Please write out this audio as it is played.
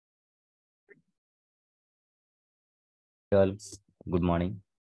All, good morning.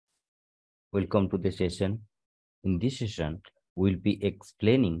 Welcome to the session. In this session, we'll be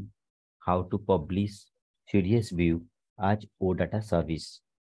explaining how to publish CDS view as ODATA service.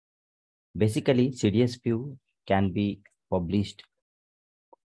 Basically, CDS view can be published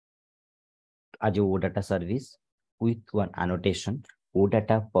as a ODATA service with one annotation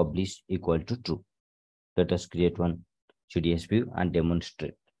ODATA published equal to true. Let us create one CDS view and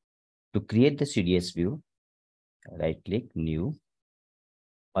demonstrate. To create the CDS view, right click new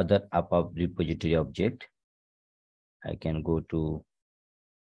other above repository object. I can go to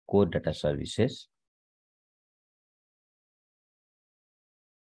core data services.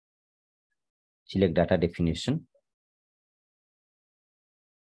 Select data definition.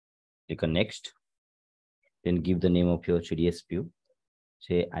 Click on next. Then give the name of your CDS view.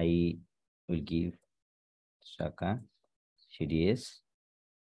 Say I will give Shaka CDS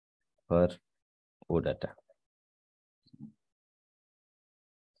for OData.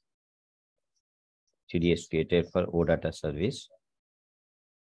 CDS created for OData service.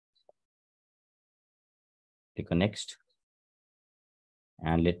 Click on next.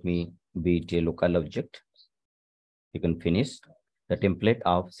 And let me be it a local object. You can finish the template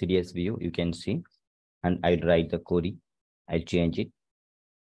of CDS view. You can see, and I'll write the query. I'll change it.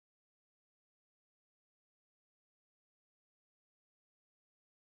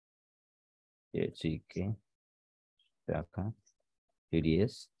 Okay. Shaka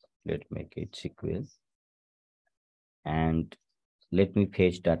CDS. Let's make it SQL. And let me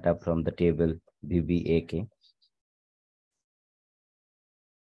fetch data from the table VBAK.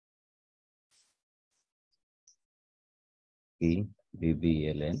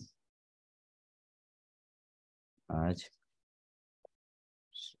 VBLN as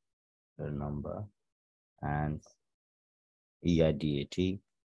number and ERDAT,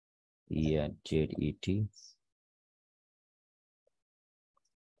 ERZET,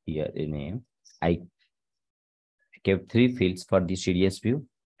 name. I kept 3 fields for the CDS view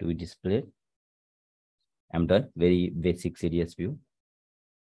to be displayed. I'm done. Very basic CDS view.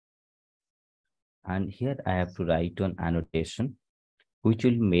 And here I have to write an annotation which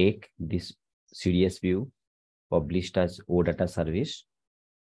will make this CDS view published as OData service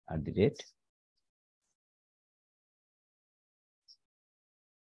at the rate.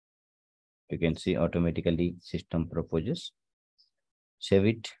 You can see automatically system proposes. Save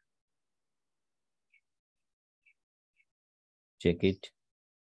it. Check it.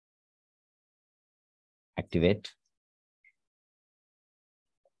 Activate.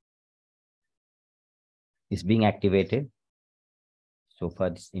 It's being activated. So far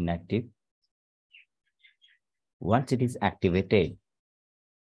it's inactive. Once it is activated,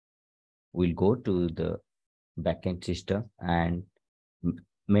 we'll go to the backend system and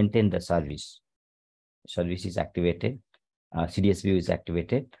maintain the service. Service is activated. CDS view is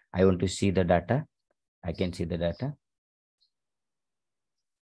activated. I want to see the data. I can see the data.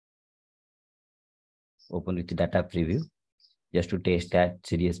 Open with the data preview just to test that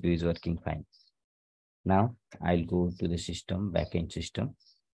CDS view is working fine. Now I'll go to the system, backend system.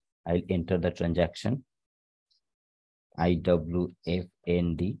 I'll enter the transaction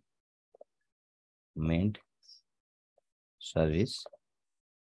IWFND main service.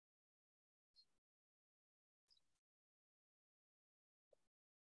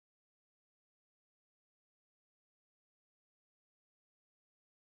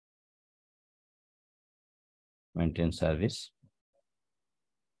 Maintain service.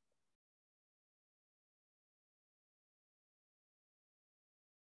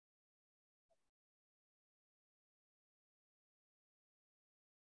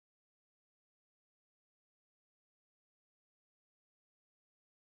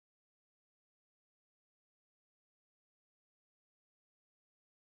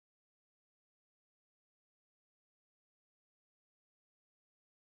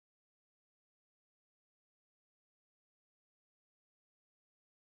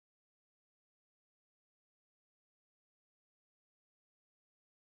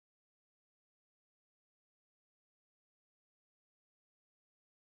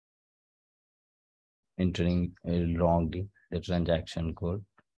 Entering wrongly the transaction code.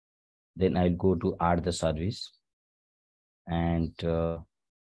 Then I'll go to add the service, and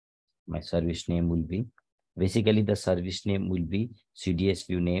my service name will be, basically the service name will be CDS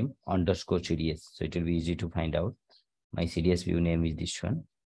view name underscore CDS. So it will be easy to find out. My CDS view name is this one.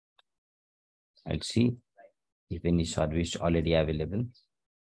 I'll see if any service already available.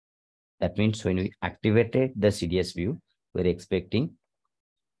 That means when we activated the CDS view, we're expecting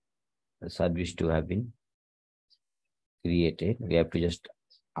the service to have been created. We have to just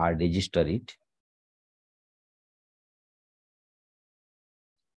register it.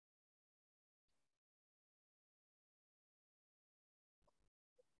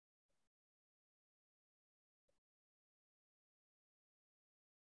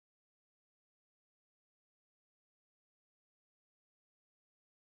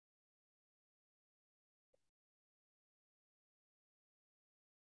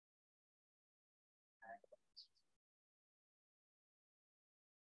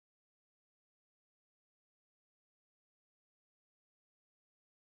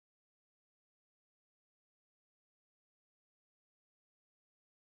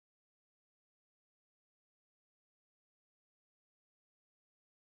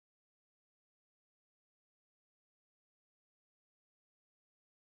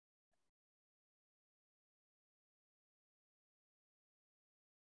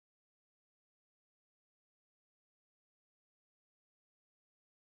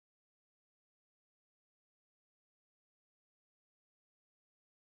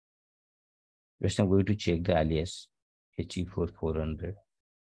 Just I'm going to check the alias HE4 400.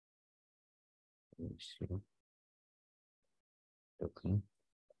 Okay.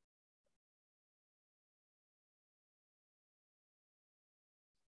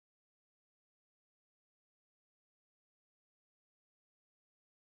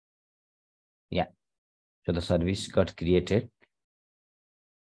 Yeah. So the service got created.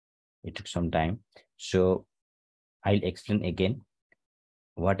 It took some time. So I'll explain again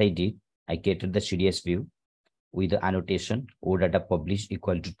what I did. I created the CDS view with the annotation ODATA publish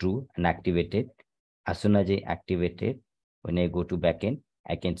equal to true and activated. As soon as I activated, when I go to backend,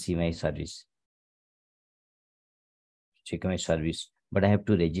 I can see my service. Check my service, but I have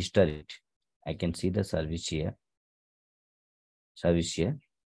to register it. I can see the service here. Service here.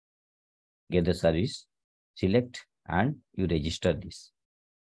 Get the service, select, and you register this.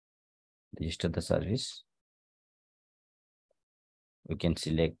 Register the service. We can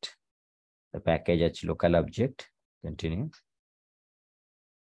select the package as local object. Continue.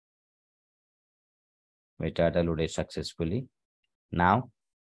 Metadata loaded successfully. Now,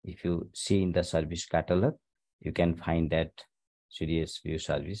 if you see in the service catalog, you can find that CDS view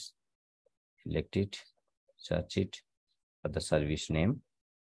service. Select it, search it for the service name.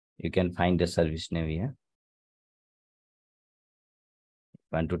 You can find the service name here.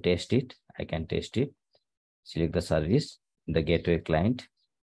 Want to test it? I can test it. Select the service, the gateway client.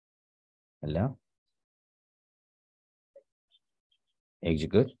 Hello.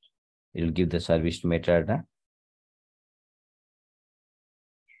 Execute. It will give the service metadata.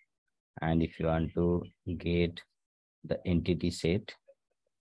 And if you want to get the entity set,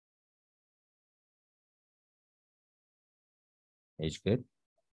 execute.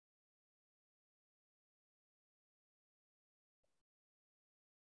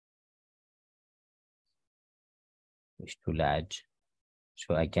 It's too large.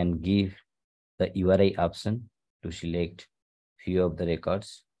 So I can give the URI option to select few of the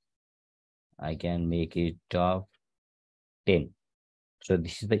records. I can make it top 10. So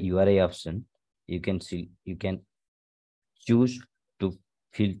this is the URI option. You can see, you can choose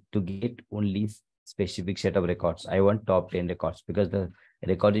to get only specific set of records. I want top 10 records because the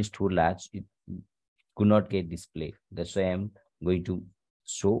record is too large. It could not get display. That's why I'm going to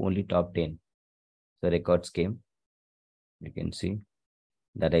show only top 10. The records came. You can see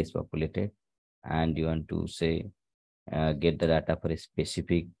data is populated, and you want to say get the data for a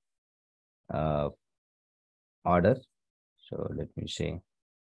specific order. So let me say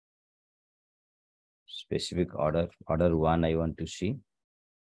specific order 1 I want to see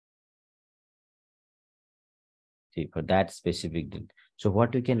for that specific date. So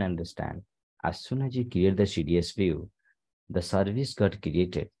what we can understand, as soon as you create the CDS view, the service got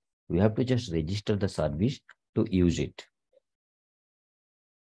created. We have to just register the service to use it.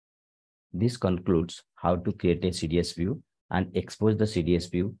 This concludes how to create a CDS view and expose the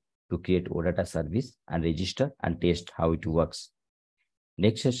CDS view to create ODATA service and register and test how it works.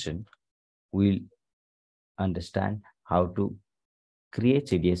 Next session, we'll understand how to create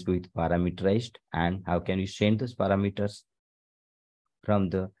CDS view with parameterized and how can you send those parameters from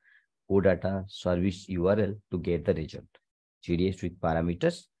the ODATA service URL to get the result. CDS with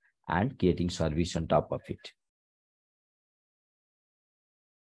parameters and creating service on top of it.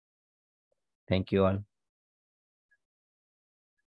 Thank you all.